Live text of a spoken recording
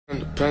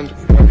panda.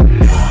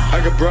 I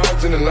got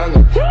broads in Atlanta,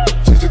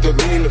 just to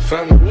lean in the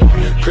family.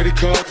 Credit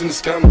cards and the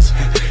scammers,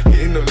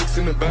 hitting the licks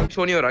in the bank.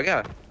 Show नहीं हो रहा क्या?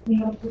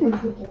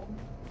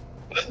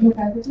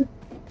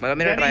 मतलब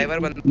मेरा driver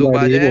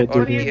बंदूकबाज है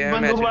और ये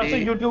बंदूकबाज तो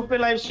YouTube पे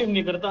लाइव स्ट्रीम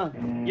नहीं करता,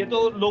 ये तो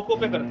लोको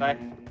पे करता है।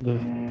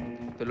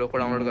 तो लोको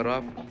डाउनलोड करो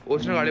आप।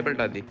 उसने गाड़ी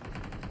पलटा दी।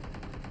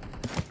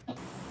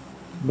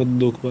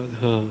 बंदूकबाज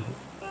हाँ।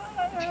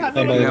 अब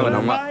मैं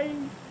बनाऊंगा।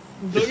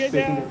 दोगे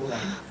क्या?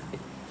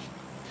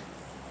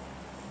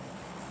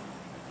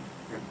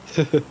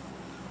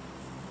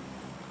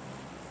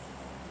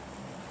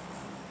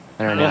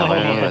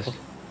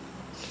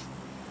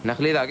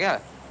 नकली था क्या?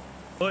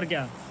 और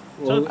क्या?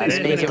 अरे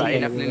नहीं भाई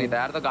नकली नहीं था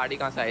यार, तो गाड़ी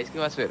कहाँ से आई इसके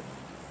पास फिर?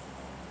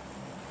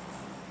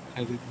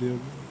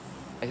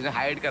 इसने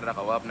हाइड कर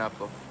रखा हुआ अपने आप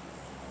को।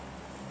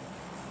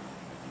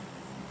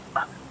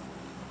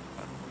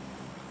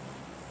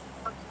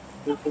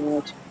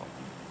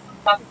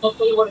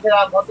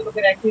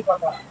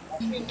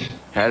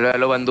 हेलो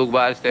हेलो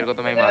बंदूकबाज, तेरे को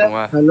तो मैं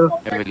मारूंगा। हेलो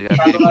मैं मिल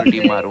गया तेरी पूरी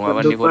टीम मारूंगा,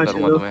 वन निकोल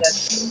करूंगा तुम्हें।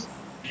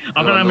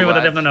 अपना नाम भी बता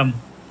दे, अपना नाम।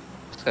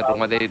 उसका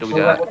दूंगा तेरी, रुक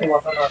जा।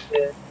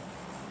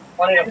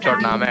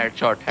 हेडशॉट नाम है,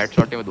 हेडशॉट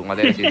ही मैं दूंगा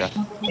तेरे सीधा।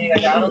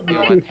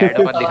 हेड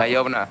मत दिखाइए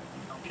अपना।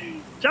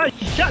 चल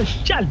चल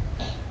चल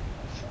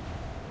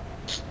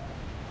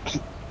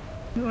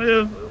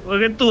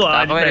अगर तू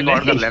आज पहले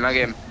रिकॉर्ड कर लेना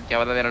गेम, क्या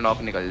पता मेरा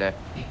नॉक निकल जाए।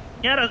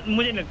 यार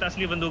मुझे नहीं लगता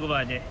असली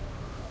बंदूकबाज है।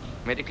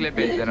 मेरी क्लिप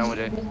भेज देना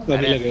मुझे।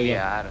 अरे लगेगा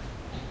यार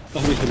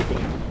अभी शुरू कर।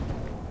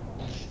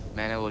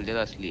 मैंने बोल दिया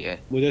था असली है।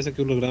 मुझे ऐसा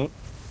क्यों लग रहा है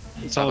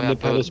सामने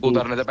पैरों से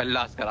उतरने से पहले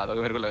लास्ट करा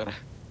दोगे मेरे को लग रहा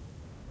है।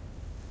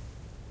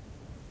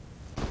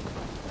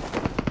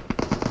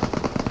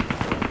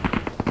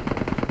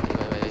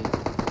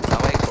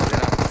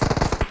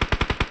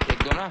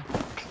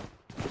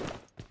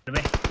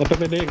 अब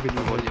मैंने एक दिन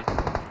बोल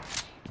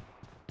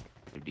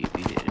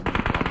डीपी दे रहे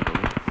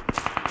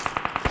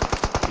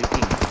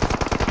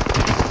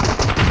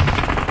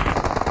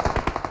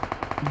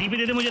डीपी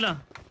दे दे मुझे ना।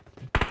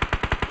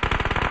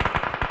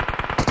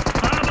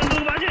 हाँ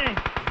बंदूकबाज है,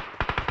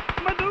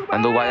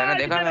 बंदूकबाज है ना,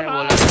 देखा मैंने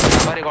बोला।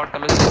 अब रिकॉर्ड कर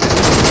लो।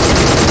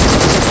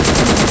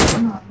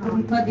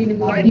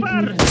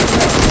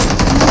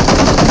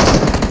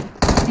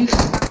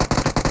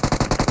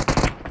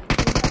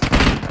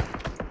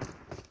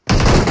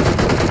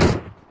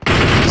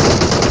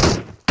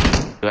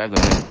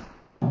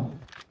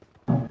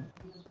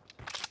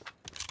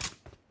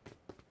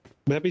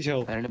 मैं पीछे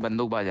हूँ। अरे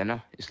बंदूकबाज है ना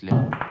इसलिए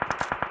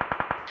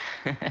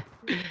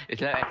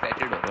इसलिए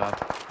एक्साइटेड हो रहे हो आप।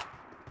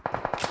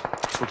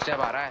 फुटस्टेप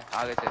आ रहा है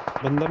आगे से।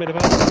 बंदा मेरे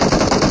पास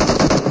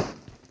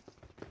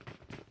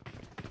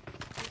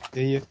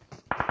यही है।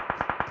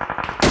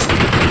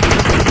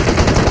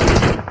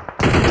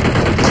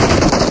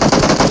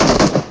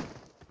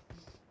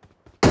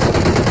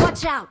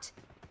 Watch out!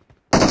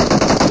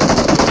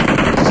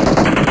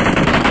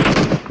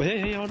 भैया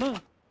यही आओ ना।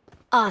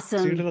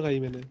 Awesome. सीट लगाई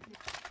मैंने।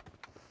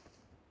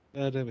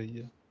 अरे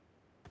भैया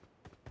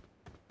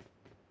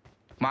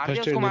मार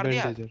दिया उसको, मार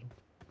दिया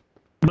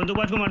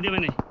बंदूकबाज को, मार दिया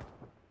मैंने।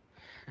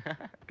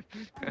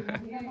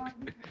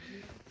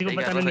 तेरे को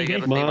पता नहीं है,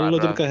 मान लो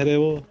तुम कह रहे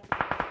हो।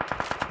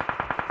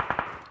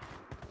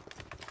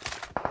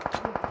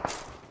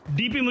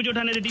 डीपी मुझे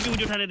उठाने दे, डीपी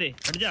मुझे उठाने दे,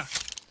 हट जा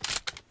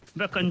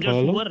बे कंजर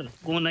सुअर।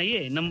 कौन है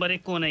ये? नंबर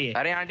 1 कौन है ये?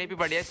 अरे यहाँ डीपी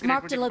पड़ी है, स्क्रीन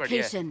पे डीपी पड़ी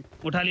है।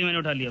 उठा ली मैंने,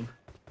 उठा ली। अब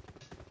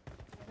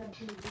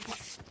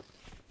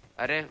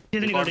अरे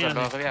रिकॉर्ड कर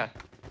दो भैया।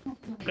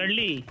 कर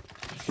ली।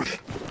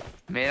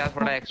 मेरा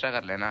थोड़ा एक्स्ट्रा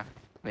कर लेना,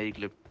 मेरी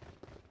क्लिप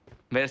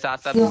मेरे साथ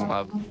साथ घूमो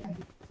आप।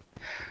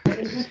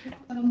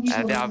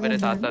 अरे आप मेरे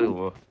साथ साथ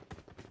घूमो।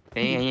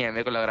 यही है,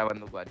 मेरे को लग रहा है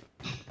बंदूकबाज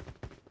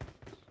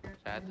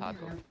शायद था।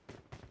 तो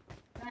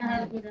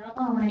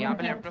यहाँ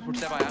पे लेफ्ट में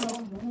फुटस्टेप आया।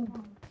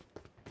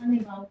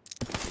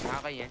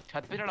 यहाँ कहीं है,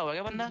 छत पे चढ़ा हुआ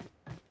क्या बंदा?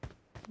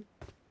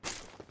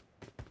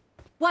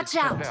 Watch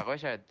out!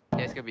 शायद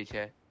इसके पीछे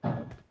है।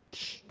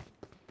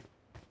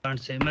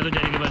 से मैं तो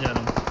जेरी के पास जा रहा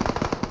हूँ।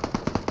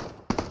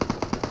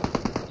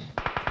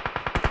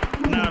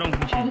 मैं आ रहा हूँ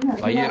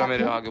पीछे। भाई ये रहा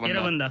मेरे आगे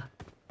बंदा।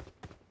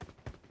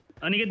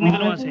 अनिकेत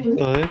निकल वहाँ से।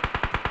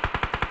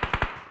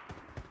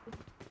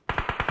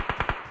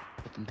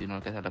 तुम तीनों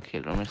कैसा लग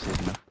खेल रहे हो मेरे से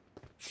ना?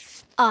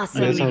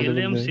 Awesome. खेल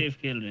रहे हैं हम, सेफ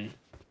खेल रहे हैं।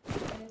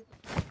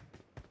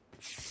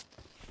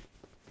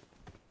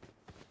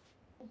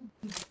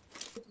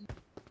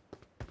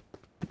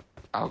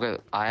 ओके,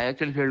 आया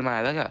एक्चुअल फील्ड में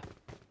आया था क्या?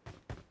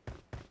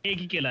 एक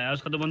ही किल आया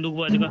उसका, तो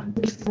बंदूकबाज का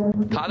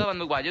था। तो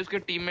बंदूकबाज उसके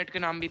टीममेट के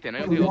नाम भी थे ना,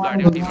 क्योंकि वो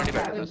गाड़ी में टीममेट ही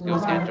बैठे थे उसके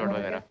हेडशॉट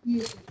वगैरह।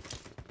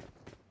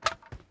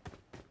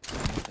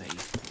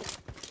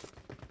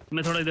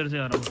 मैं थोड़ा इधर से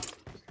आ रहा हूँ।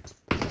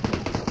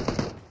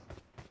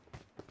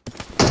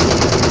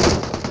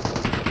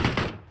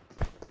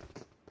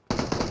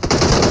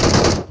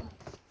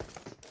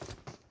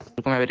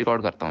 रुको मैं भी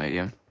रिकॉर्ड करता हूँ ये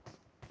गेम।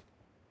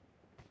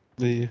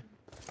 नहीं है।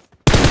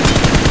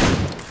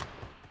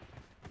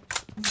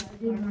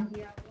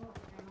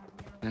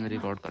 मैंने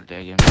रिकॉर्ड कर दिया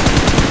गेम।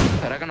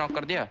 तेरा का नॉक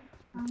कर दिया।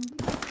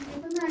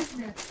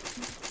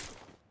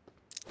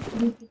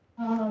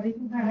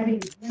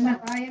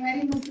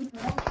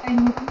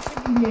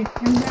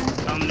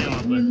 सामने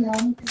वहाँ पर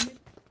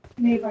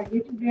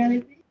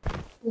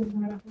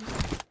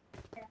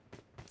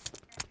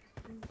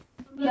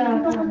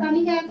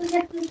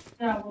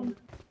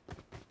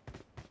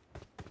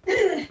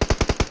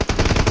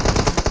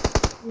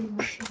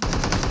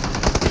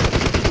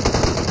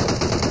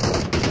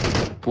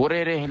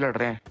पूरे रे लड़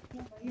रहे हैं।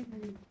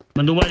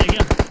 बंदूकबाज है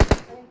क्या?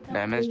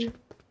 डैमेज्ड।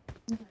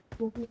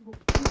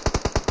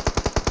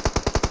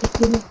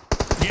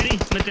 जेरी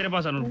मैं तेरे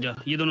पास आ, रुक जा,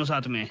 ये दोनों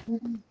साथ में है।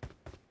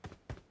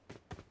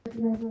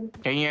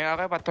 कहीं है, आ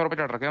गए पत्थरों पे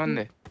चढ़ रखे हैं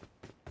बंदे।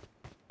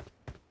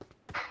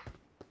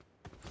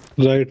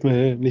 राइट में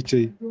है, नीचे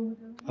ही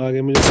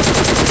आगे मुझे।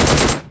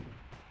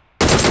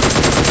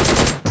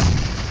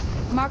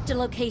 Marked a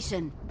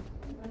location.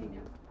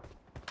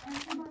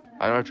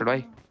 अरे चढ़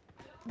भाई।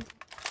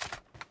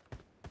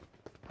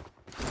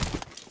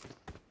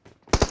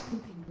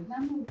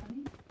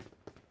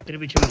 तेरे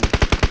पीछे में हूँ।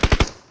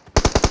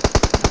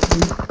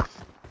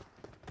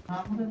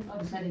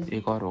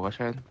 एक और होगा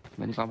शायद,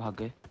 मैंने कहा भाग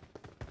गए,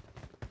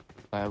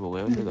 गायब हो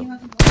गए वैसे तो।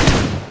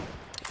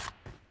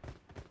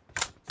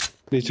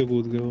 नीचे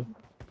कूद गए वो।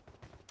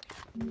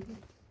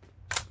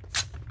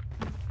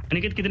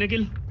 अनिकेत कितने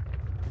किल?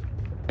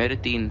 मेरे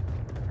 3।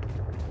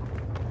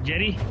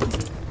 जेरी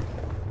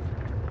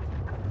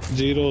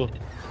 0।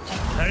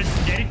 अरे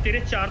जेरी तेरे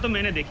 4 तो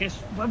मैंने देखे।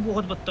 भाई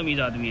बहुत बदतमीज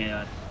आदमी है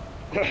यार।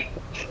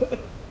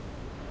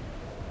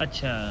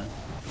 अच्छा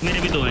मेरे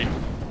भी 2 हैं।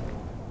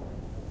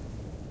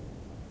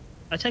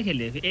 अच्छा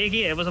खेले, एक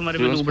ही है बस हमारे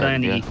में उबड़ा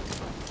नहीं।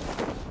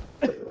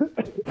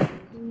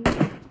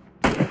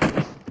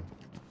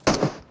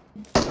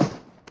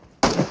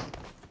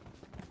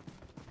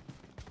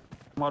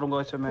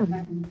 मारूंगा इसे मैं।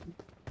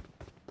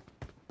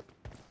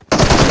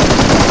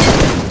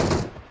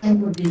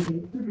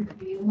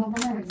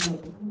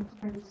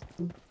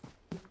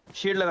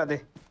 शील्ड लगा दे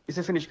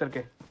इसे फिनिश करके।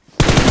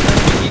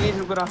 नहीं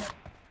रुक रहा।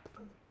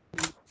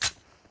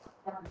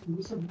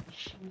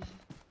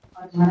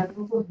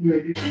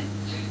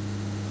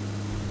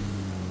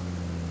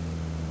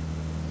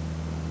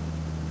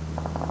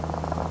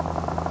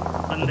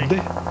 बंदे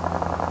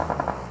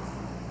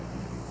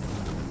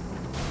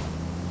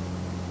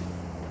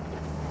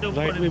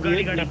राइट में भी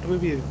है, लेफ्ट में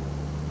भी है।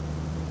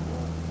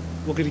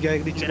 वो गिर गया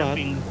एक नीचे मेरा बाहर।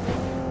 पिंग।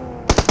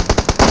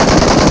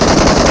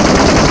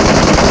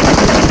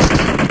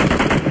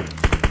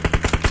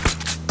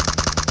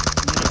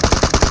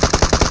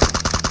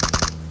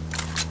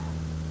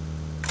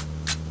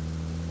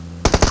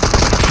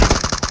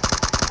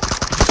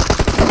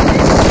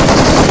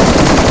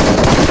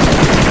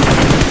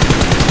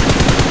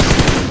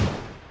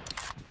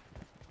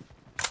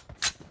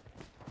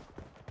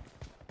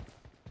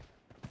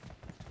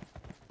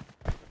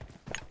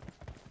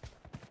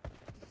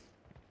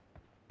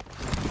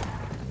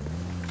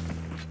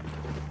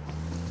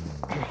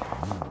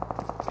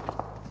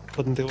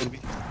 बंदे और भी।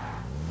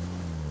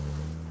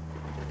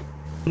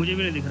 मुझे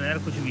भी नहीं दिख रहा यार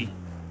कुछ भी।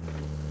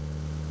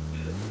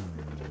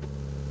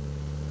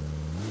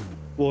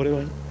 वो रे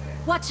भाई।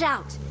 Watch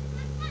out!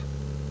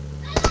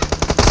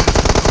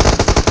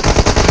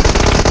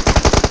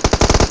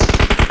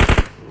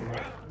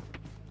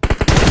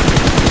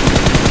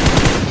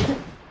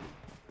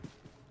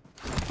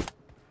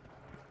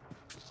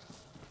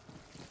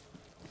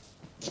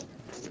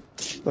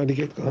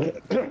 अनिकेत कहाँ है?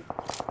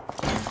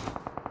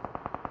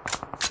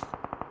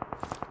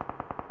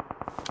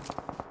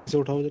 इसे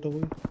उठाओ जरा,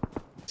 कोई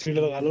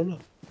सीढ़ी लगा लो ना।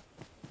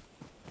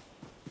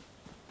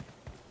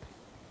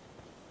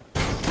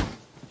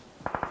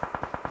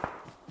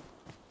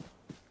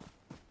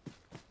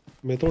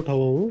 मैं तो उठा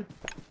हुआ हूँ।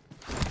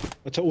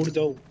 अच्छा उड़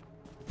जाऊं।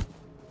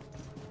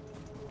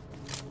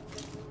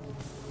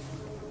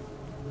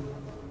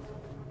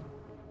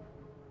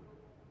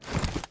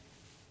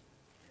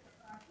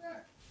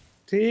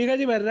 ठीक है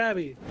जी, मर रहा है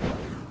अभी।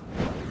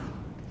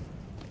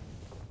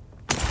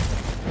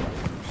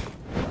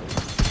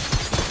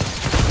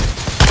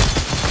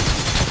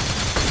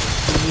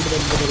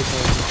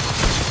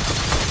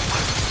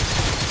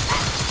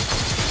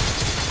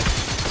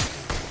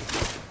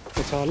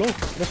 बचा लो,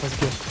 मैं फंस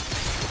गया।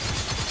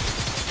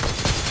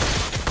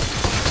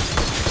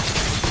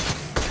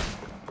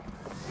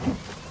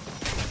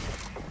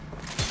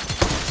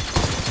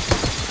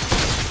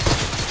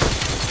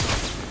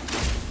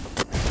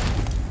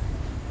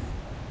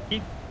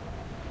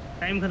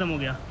 टाइम खत्म हो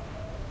गया।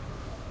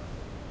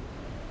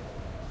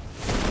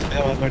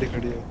 वहाँ गाड़ी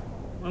खड़ी है।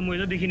 और मुझे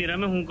तो दिख ही नहीं रहा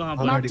मैं हूँ कहाँ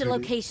पर। Marked a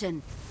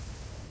location.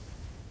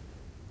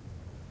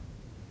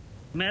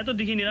 मैं तो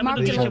दिख ही नहीं रहा, मैं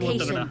तो Marked पीछे बहुत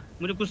location. तगड़ा।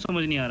 मुझे कुछ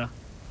समझ नहीं आ रहा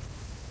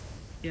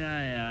क्या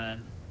यार।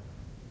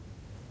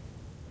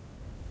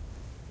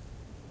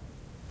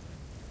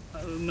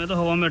 मैं तो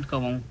हवा में अटका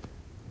हुआ हूँ।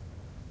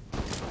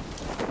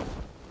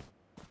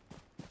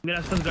 मेरे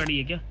आसपास गाड़ी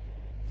है क्या?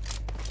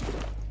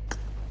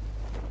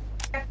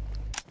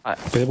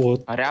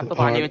 बहुत। अरे आप तो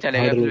पानी में चले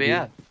गए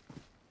भैया।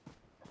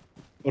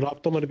 और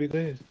आप तो मर भी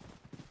गए।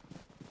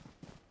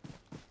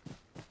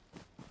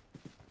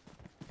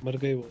 मर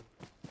गए वो।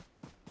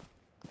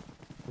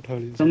 उठा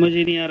लिया। समझ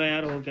ही नहीं आ रहा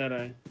यार हो क्या रहा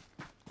है।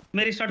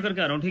 मैं रिस्टार्ट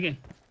करके आ रहा हूँ, ठीक है?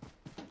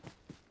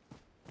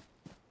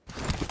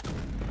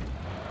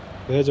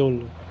 है जोन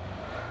लो,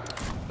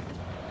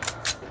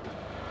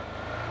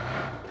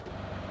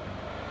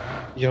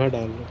 यहाँ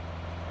डाल लो,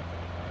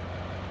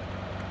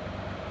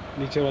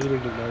 नीचे वाली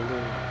बिल्डिंग डाल दो।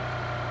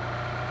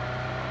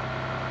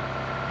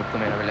 तो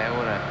मेरा भी लैग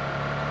हो रहा है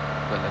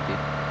गलती।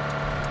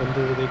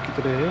 बंदे तो देख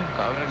कितने हैं।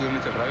 कहाँ मेरा गेम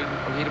नहीं चल रहा है।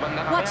 और फिर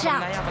बंदा कहाँ Watch है? out.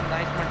 बंदा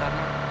है इसमें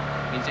डालना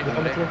नीचे घूम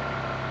रहे मतलब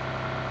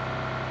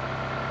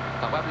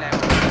कब आप लैग हो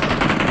रहा है?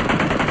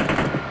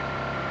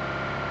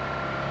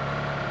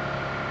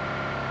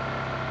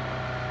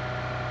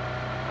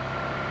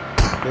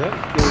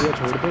 एरिया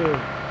छोड़ दो।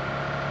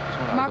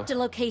 इसमें डाल Marked दो। a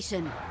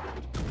location.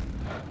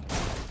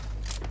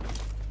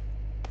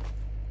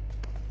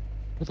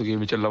 तो गेम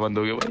ही चलना बंद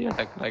हो गया भाई।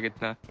 अटक रहा है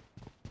कितना।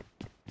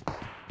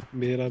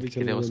 मेरा भी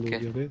चलना बंद हो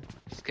गया बे।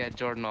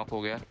 स्केच और नॉक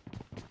हो गया।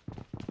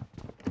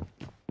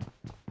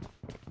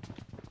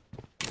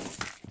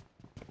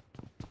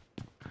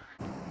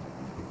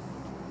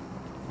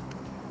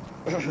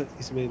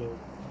 इसमें ही रहो।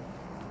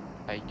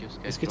 भाई क्यों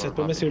स्केच इसके छत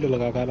पे मैं सीढ़ी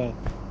लगा कर रहा।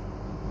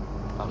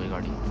 आ गई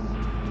गाड़ी।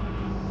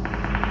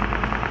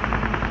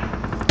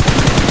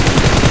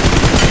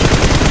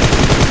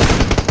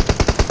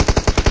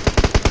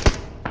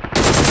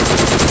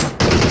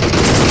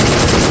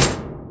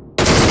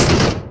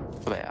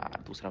 अबे यार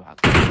दूसरा भाग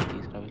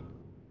तीसरा भी।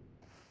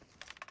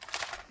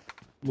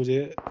 मुझे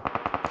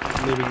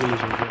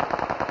नेविगेशन दो।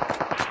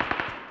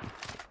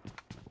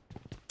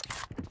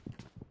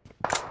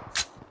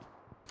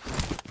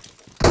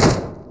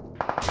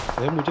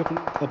 मुझे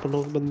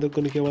अपनों बंदे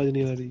को की आवाज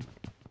नहीं आ रही।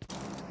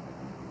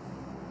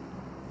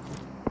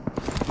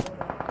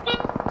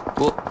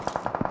 वो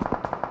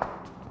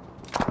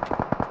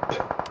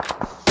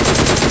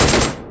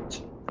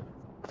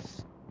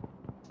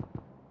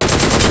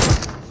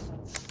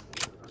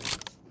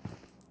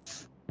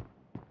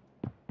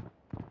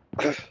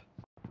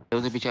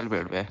उसके पीछे वाले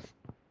पेड़ पे है।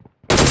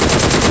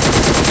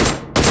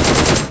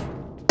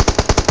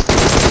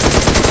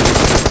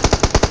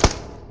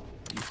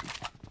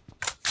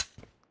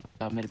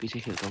 आप मेरे पीछे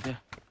खेल रहे हो क्या?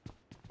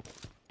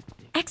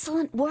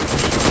 Excellent work.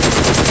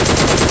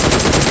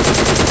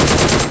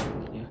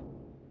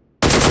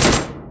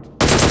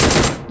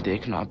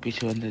 देखना आप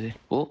पीछे बंदे थे।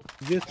 ओ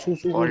ये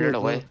सुसु ऑलरेडी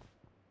हो गए।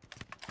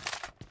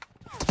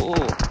 ओ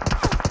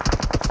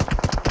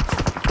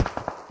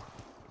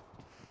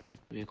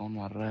ये कौन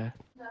मार रहा है?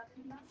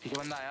 पीछे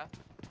बंदा आया।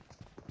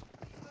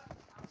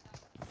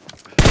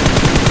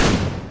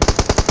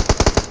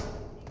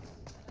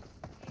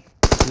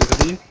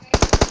 निकलिए।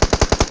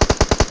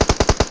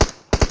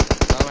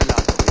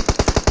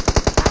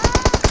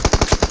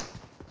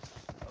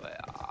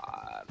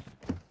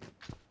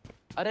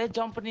 अरे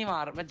जंप नहीं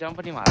मार, मैं जंप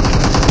नहीं मार।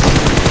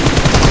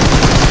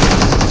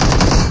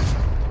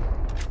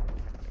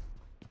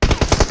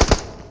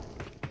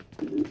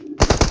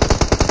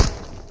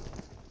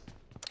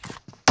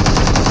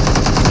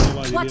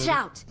 Watch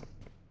out.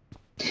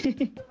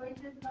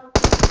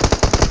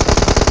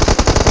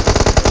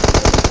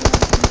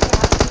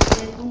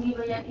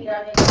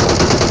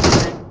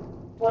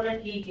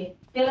 ठीक है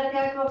चला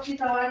जाए तो अपनी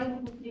सवारी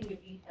में दूसरी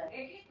बेटी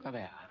अबे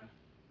यार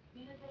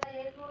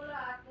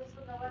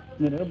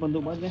मेरे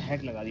बंदूकबाज ने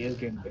हैक लगा दिया इस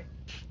गेम पे।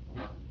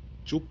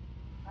 चुप।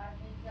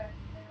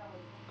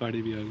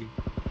 गाड़ी भी आ गई।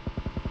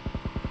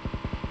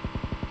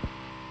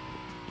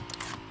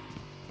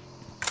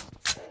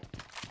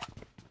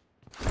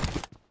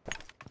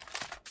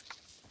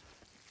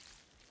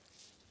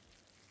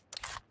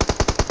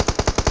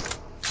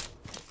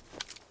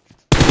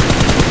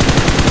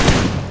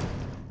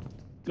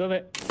 लो बे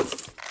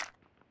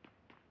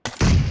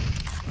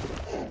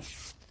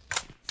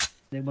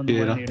देख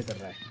बंदूकबाज रेड कर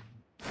रहा है।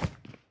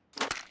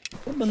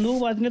 तो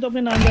बंदूकबाज ने तो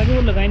अपने नाम के आगे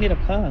वो लगा ही नहीं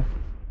रखा।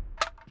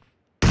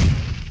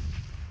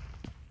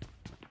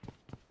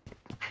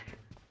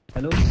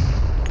 हेलो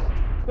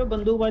तो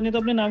बंदूकबाज ने तो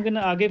अपने नाम के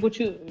आगे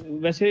कुछ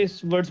वैसे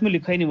इस वर्ड्स में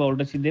लिखा ही नहीं हुआ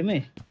उल्टा सीधे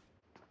में।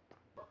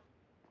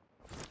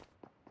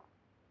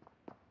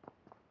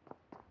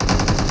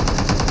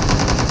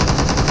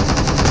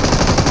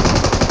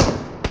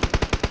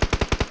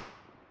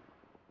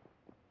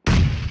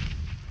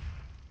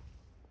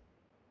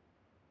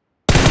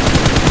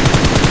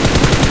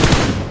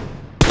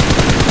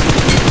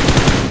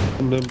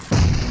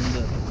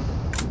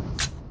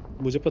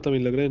 मुझे पता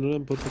नहीं लग रहा है इन्होंने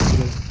बहुत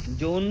कुछ।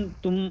 जोन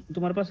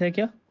तुम्हारे पास है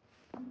क्या?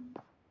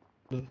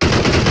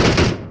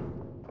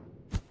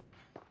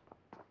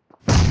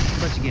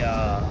 बच गया।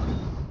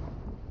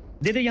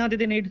 दे दे यहाँ दे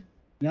दे नेड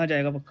यहाँ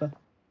जाएगा पक्का।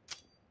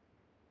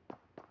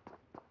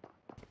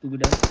 तू भी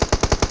डाल।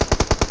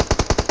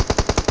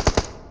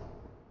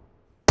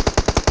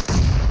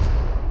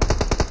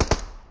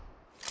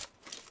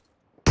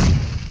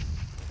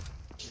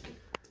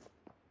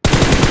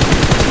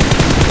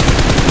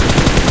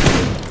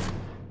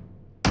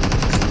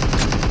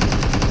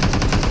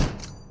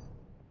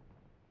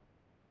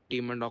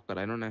 टीम में नॉक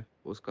करा इन्होंने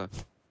उसका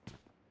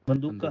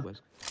बंदूक का।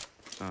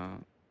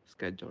 हाँ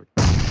स्केच जॉट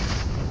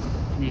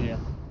ठीक है।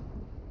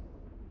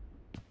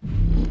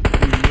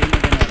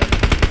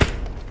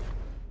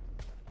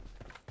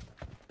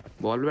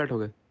 बॉल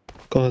बैठोगे?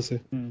 कहाँ से?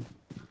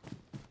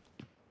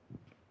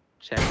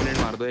 शेक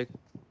मार दो एक।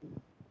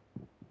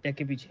 टैक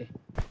के पीछे।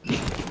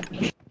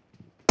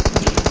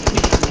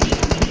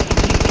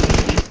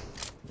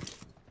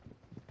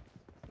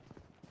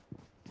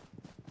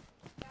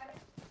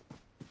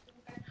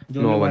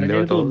 जो 9 मार बंदे जाएगा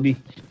हो तो भी।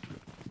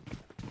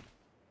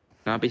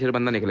 यहाँ पीछे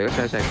बंदा निकलेगा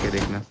शायद शेक के,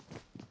 देखना।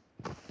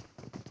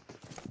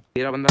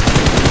 तेरा बंदा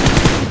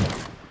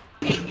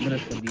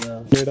गलत कर दिया।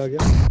 नेड आ गया।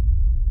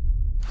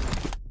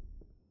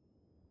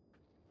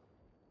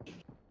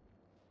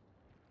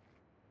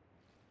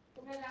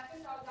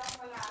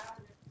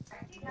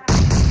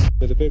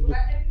 मेरे पे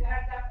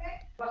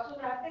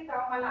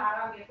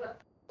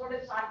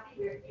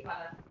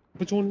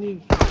छोड़ नहीं।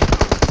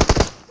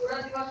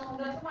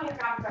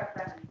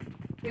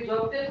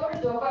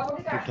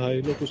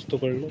 उठाई लो, कुछ तो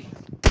कर लो।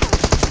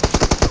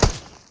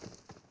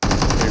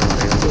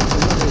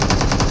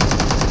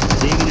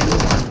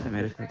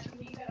 मेरे साथ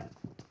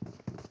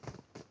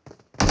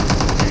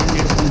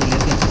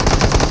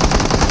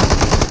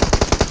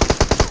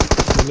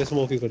मैंने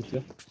स्मोक ही कर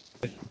दिया।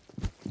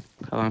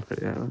 खवा कर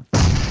जाएगा।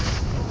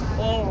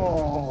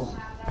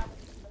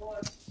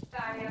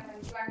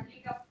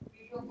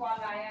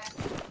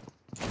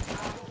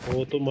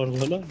 वो तो मर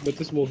गया ना, मैं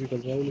तो स्मोक ही कर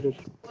रहा हूँ उनको।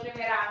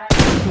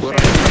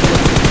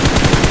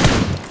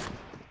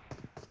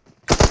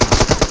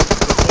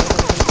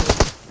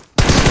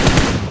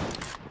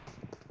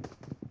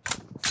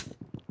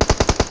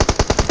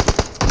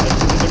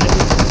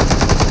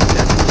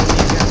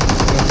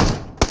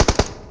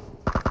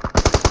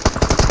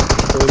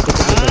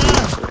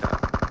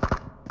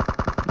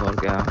 और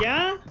क्या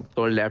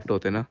तो लेफ्ट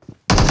होते ना।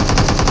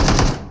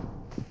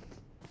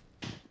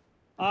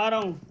 आ रहा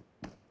हूँ।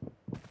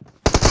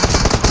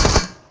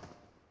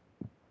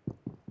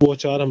 वो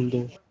 4 हम 2।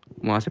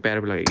 वहां से पैर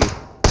भी लगेगी।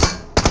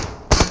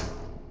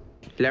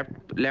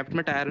 लेफ्ट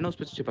में टायर है ना, उस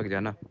पर चिपक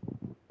जाना।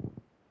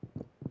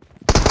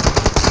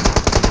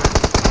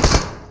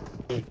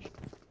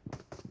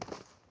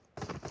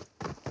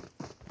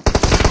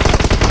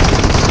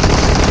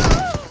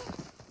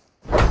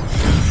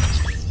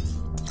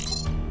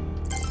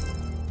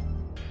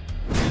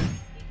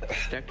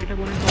 टैक्टिकल